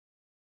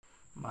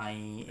my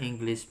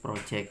English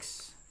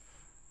projects,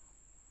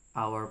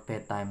 our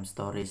bedtime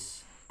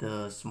stories.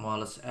 The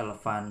Smallest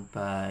Elephant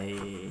by,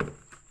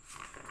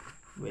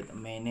 wait a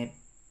minute,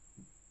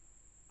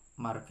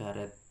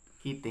 Margaret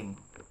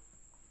Keating,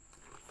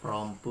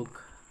 from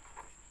book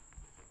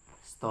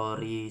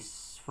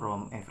Stories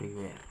from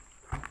Everywhere.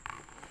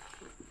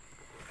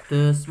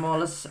 The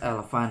Smallest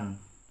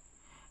Elephant.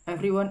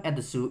 Everyone at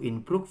the zoo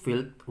in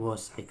Brookfield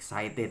was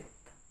excited.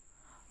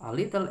 A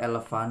little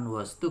elephant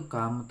was to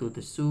come to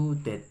the zoo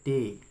that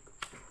day.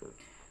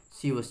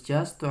 She was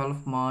just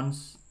 12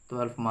 months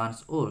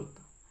old.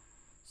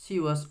 She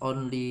was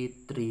only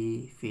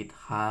 3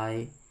 feet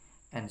high,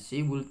 and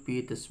she would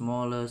be the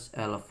smallest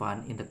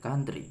elephant in the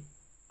country.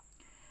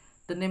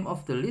 The name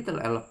of the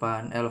little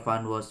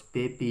elephant was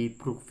Baby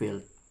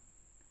Brookfield.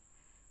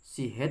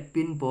 She had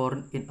been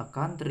born in a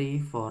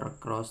country far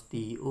across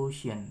the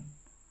ocean.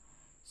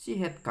 She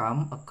had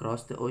come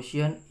across the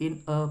ocean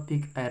in a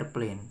big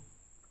airplane.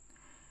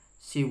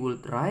 She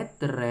would ride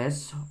the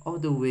rest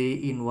of the way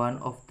in one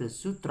of the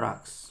zoo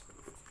trucks.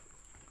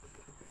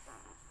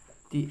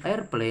 The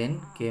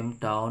airplane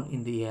came down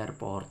in the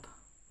airport.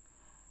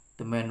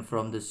 The man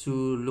from the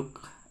zoo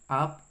looked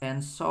up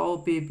and saw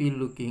Baby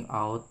looking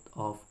out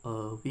of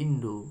a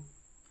window.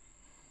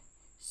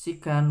 "She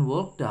can't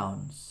walk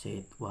down,"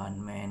 said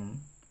one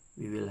man.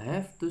 "We will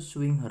have to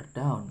swing her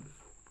down."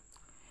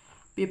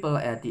 People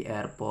at the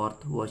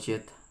airport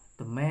watched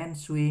the man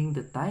swing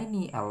the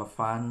tiny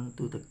elephant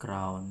to the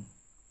ground.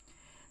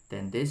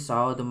 Then they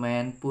saw the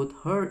man put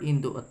her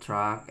into a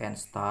truck and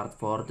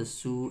start for the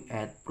zoo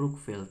at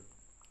Brookfield.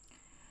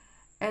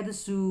 At the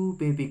zoo,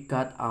 Baby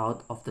got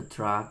out of the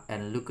truck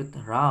and looked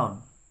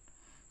around.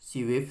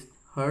 She waved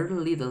her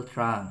little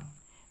trunk.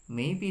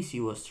 Maybe she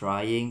was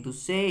trying to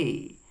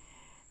say,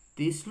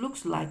 "This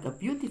looks like a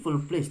beautiful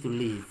place to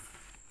live."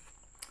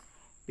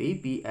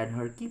 Baby and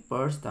her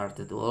keeper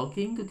started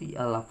walking to the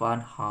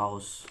elephant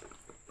house.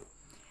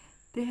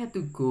 They had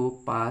to go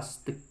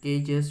past the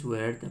cages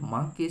where the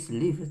monkeys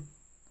lived.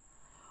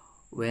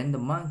 When the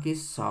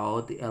monkeys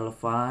saw the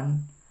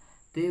elephant,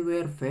 they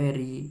were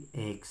very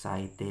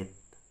excited.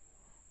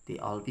 They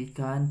all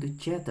began to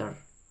chatter.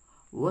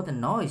 What a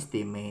noise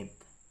they made!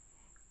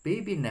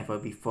 Baby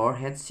never before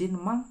had seen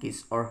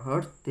monkeys or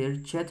heard their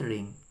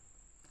chattering.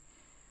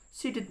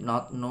 She did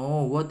not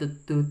know what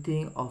to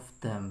think of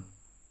them.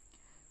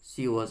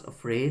 She was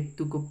afraid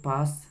to go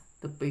past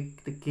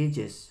the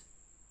cages.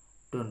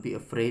 "Don't be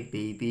afraid,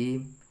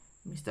 Baby,"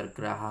 Mr.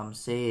 Graham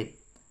said.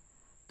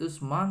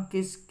 "Those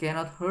monkeys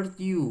cannot hurt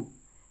you.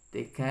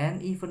 They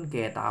can't even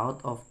get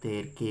out of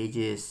their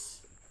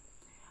cages."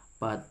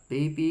 But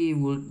Baby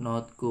would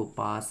not go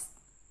past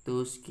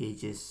those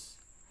cages.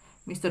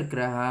 Mr.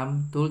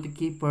 Graham told the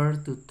keeper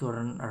to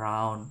turn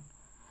around.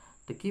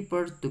 The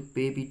keeper took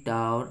Baby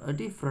down a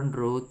different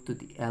road to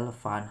the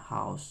elephant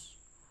house.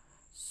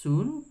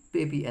 Soon,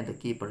 Baby and the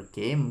keeper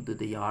came to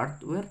the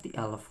yard where the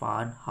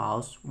elephant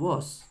house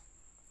was.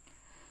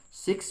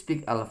 6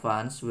 big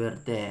elephants were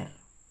there.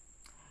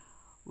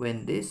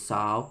 When they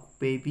saw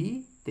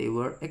Baby, they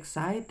were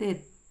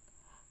excited.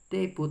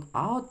 They put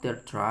out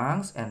their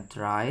trunks and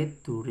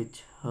tried to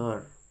reach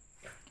her.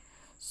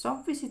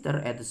 Some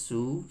visitors at the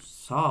zoo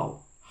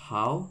saw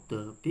how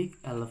the big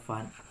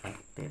elephant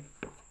acted.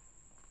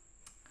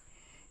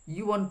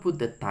 "You won't put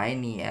the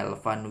tiny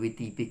elephant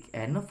with the big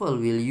animal,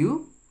 will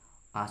you?"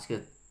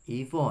 asked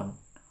Yvonne,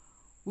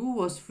 who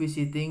was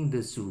visiting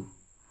the zoo.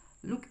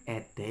 "Look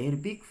at their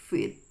big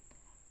feet.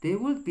 They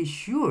would be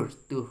sure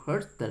to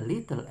hurt the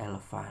little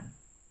elephant."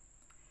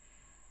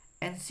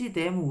 "And see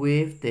them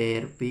wave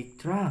their big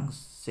trunks,"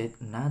 said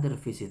another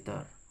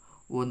visitor.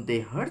 "Won't they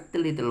hurt the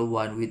little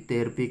one with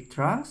their big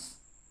trunks?"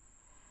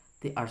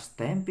 "They are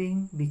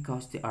stamping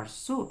because they are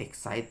so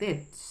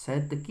excited,"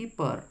 said the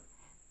keeper.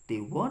 "They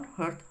won't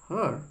hurt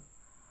her.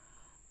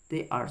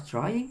 They are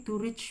trying to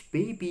reach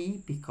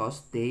Baby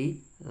because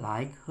they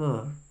like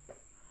her.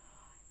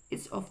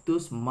 Each of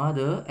those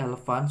mother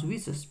elephants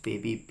wishes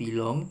Baby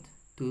belonged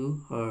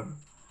to her.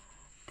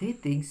 They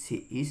think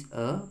she is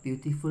a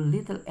beautiful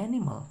little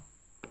animal."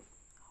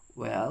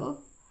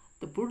 "Well,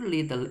 the poor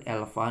little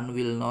elephant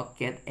will not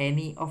get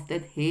any of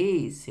that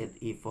hay," said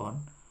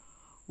Yvonne.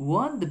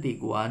 "Won't the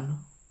big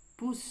one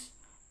push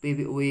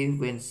Baby away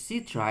when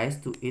she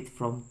tries to eat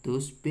from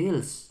those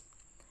bales?"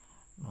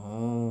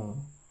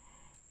 "No,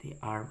 they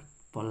are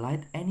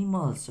polite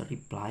animals,"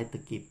 replied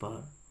the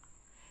keeper.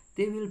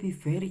 "They will be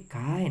very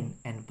kind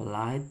and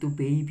polite to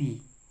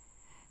Baby.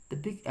 The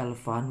big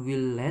elephant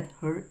will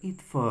let her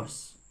eat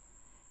first.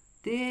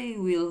 They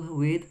will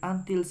wait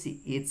until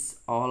she eats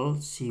all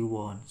she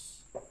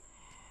wants."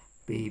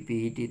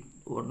 Baby did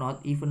not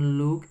even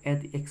look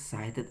at the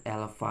excited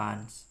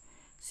elephants.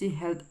 She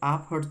held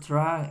up her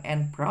trunk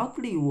and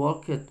proudly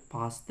walked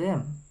past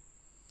them.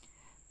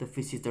 The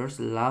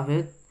visitors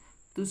laughed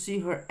to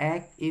see her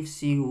act if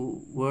she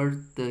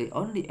were the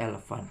only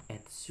elephant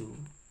at the zoo.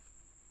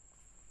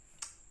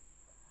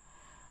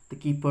 The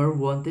keeper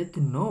wanted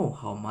to know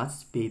how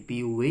much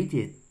Baby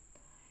weighed.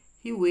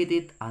 He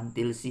waited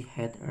until she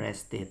had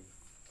rested.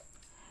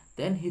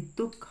 Then he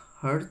took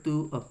her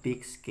to a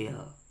big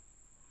scale.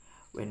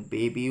 When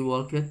baby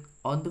walked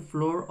on the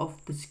floor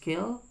of the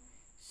scale,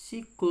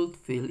 she could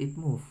feel it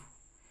move.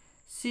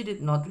 She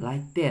did not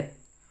like that.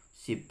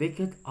 She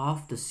backed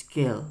off the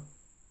scale.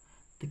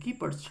 The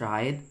keeper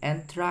tried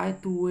and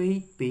tried to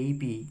weigh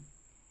baby.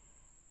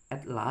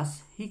 At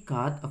last, he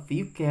cut a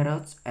few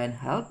carrots and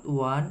held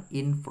one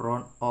in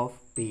front of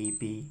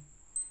baby.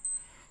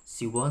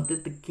 She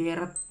wanted the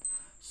carrot,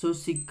 so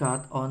she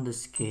got on the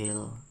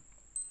scale.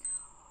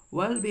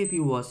 While baby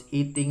was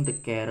eating the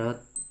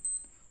carrot,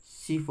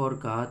 she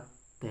forgot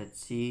that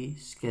the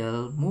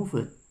scale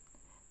moved.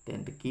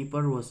 Then the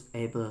keeper was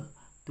able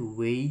to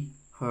weigh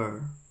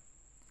her.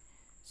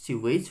 She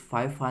weighs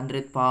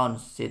 500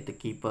 pounds, said the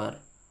keeper.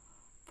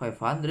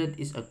 500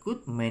 is a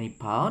good many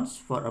pounds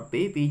for a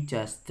baby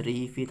just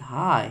 3 feet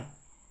high.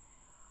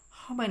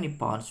 How many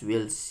pounds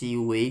will she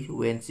weigh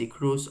when she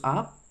grows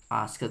up?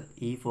 Asked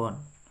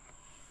Yvonne.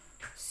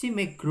 She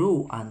may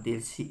grow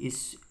until she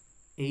is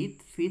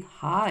 8 feet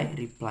high,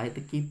 replied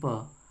the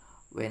keeper.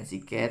 When she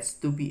gets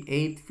to be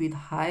 8 feet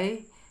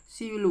high,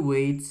 she will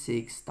weigh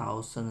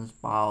 6,000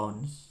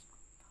 pounds.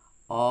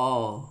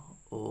 Oh,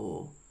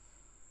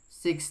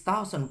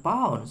 6,000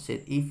 pounds,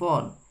 said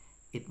Yvonne.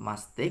 It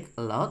must take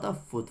a lot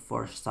of food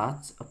for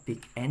such a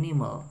big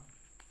animal.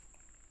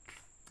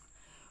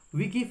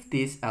 We give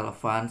these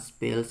elephants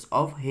bales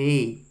of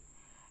hay,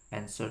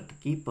 answered the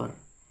keeper.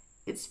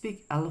 Each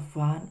big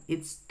elephant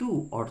eats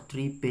 2 or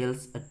 3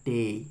 bales a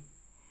day.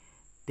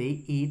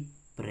 They eat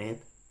bread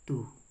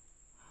too.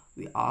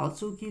 We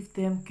also give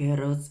them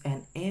carrots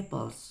and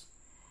apples.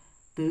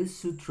 Thus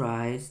should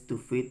try to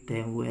feed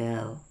them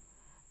well.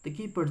 The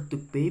keeper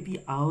took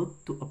baby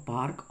out to a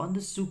park on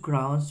the zoo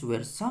grounds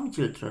where some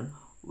children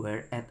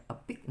were at a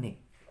picnic.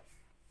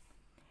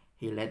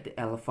 He let the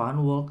elephant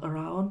walk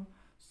around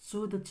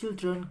so the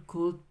children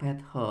could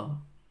pet her.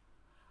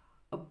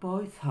 A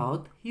boy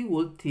thought he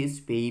would tease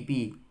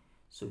baby,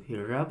 so he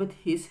rubbed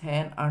his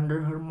hand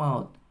under her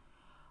mouth.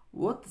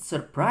 What a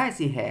surprise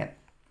he had!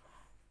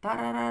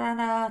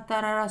 Tararara,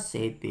 tarara,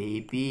 said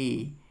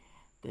baby.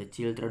 The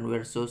children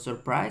were so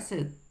surprised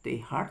they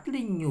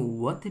hardly knew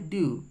what to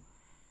do.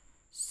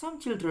 Some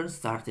children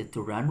started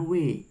to run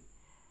away.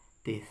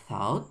 They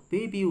thought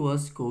baby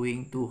was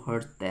going to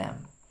hurt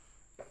them.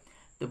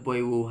 The boy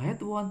who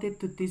had wanted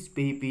to tease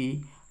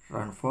baby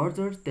ran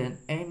further than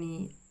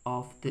any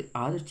of the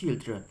other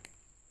children.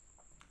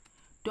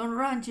 Don't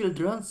run,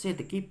 children, said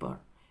the keeper.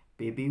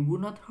 Baby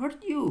would not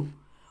hurt you.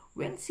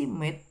 When she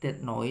made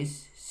that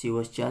noise, she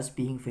was just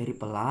being very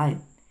polite.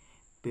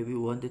 Baby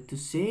wanted to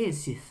say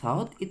she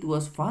thought it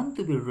was fun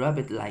to be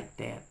rubbed like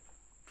that.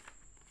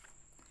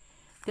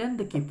 Then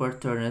the keeper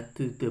turned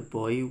to the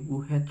boy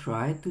who had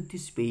tried to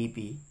tease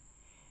baby.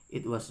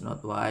 It was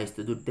not wise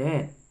to do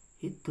that,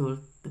 he told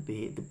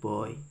the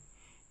boy.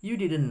 You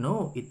didn't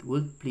know it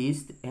would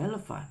please the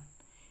elephant.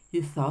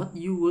 You thought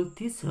you would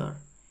tease her.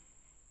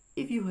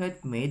 If you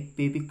had made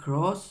baby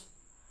cross,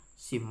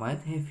 she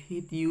might have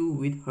hit you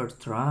with her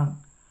trunk.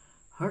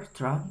 Her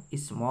trunk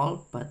is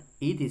small, but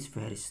it is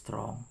very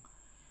strong.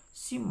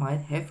 She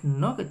might have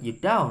knocked you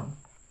down.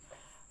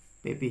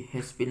 Baby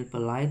has been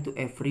polite to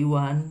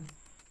everyone,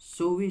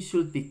 so we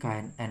should be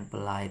kind and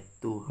polite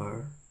to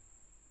her.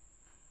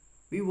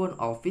 We want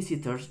all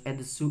visitors at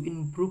the zoo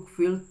in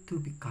Brookfield to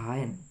be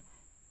kind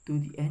to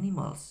the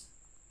animals.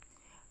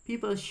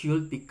 People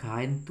should be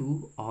kind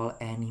to all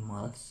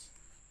animals.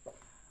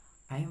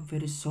 I am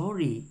very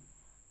sorry.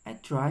 I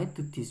tried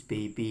to tease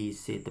baby,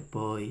 said the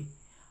boy.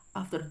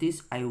 After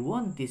this, I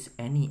won't tease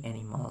any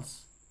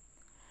animals.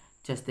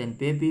 Just then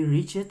baby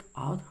reached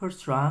out her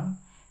trunk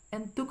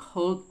and took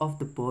hold of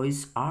the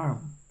boy's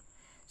arm.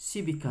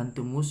 She began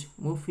to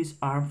move his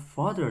arm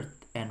further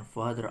and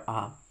further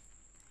up.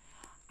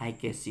 I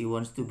guess he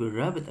wants to be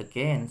rubbed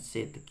again,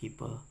 said the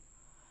keeper.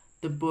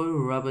 The boy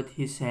rubbed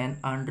his hand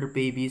under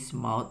baby's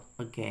mouth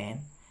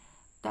again.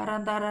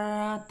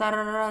 Tarantara,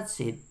 tarara,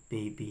 said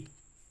baby.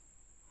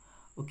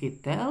 Okay,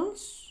 tell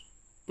us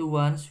the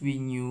ones we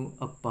knew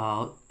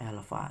about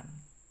elephant.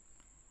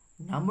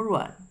 Number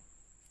 1.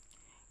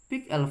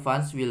 Big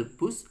elephants will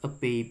push a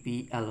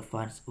baby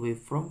elephant away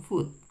from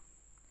food.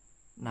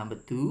 Number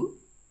 2.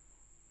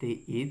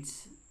 They eat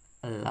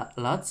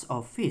lots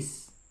of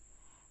fish.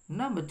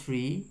 Number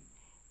 3.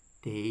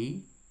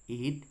 They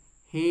eat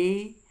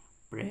hay,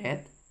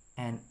 bread,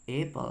 and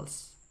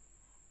apples.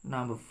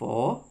 Number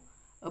 4.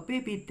 A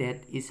baby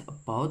that is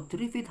about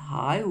 3 feet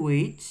high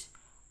weighs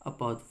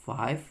about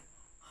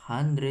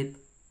 500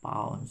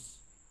 pounds.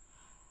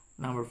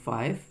 Number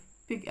 5.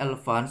 Big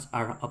elephants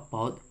are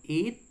about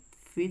 8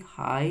 feet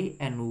high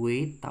and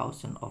weigh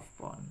thousands of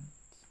pounds.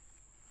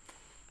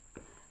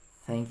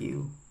 Thank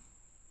you.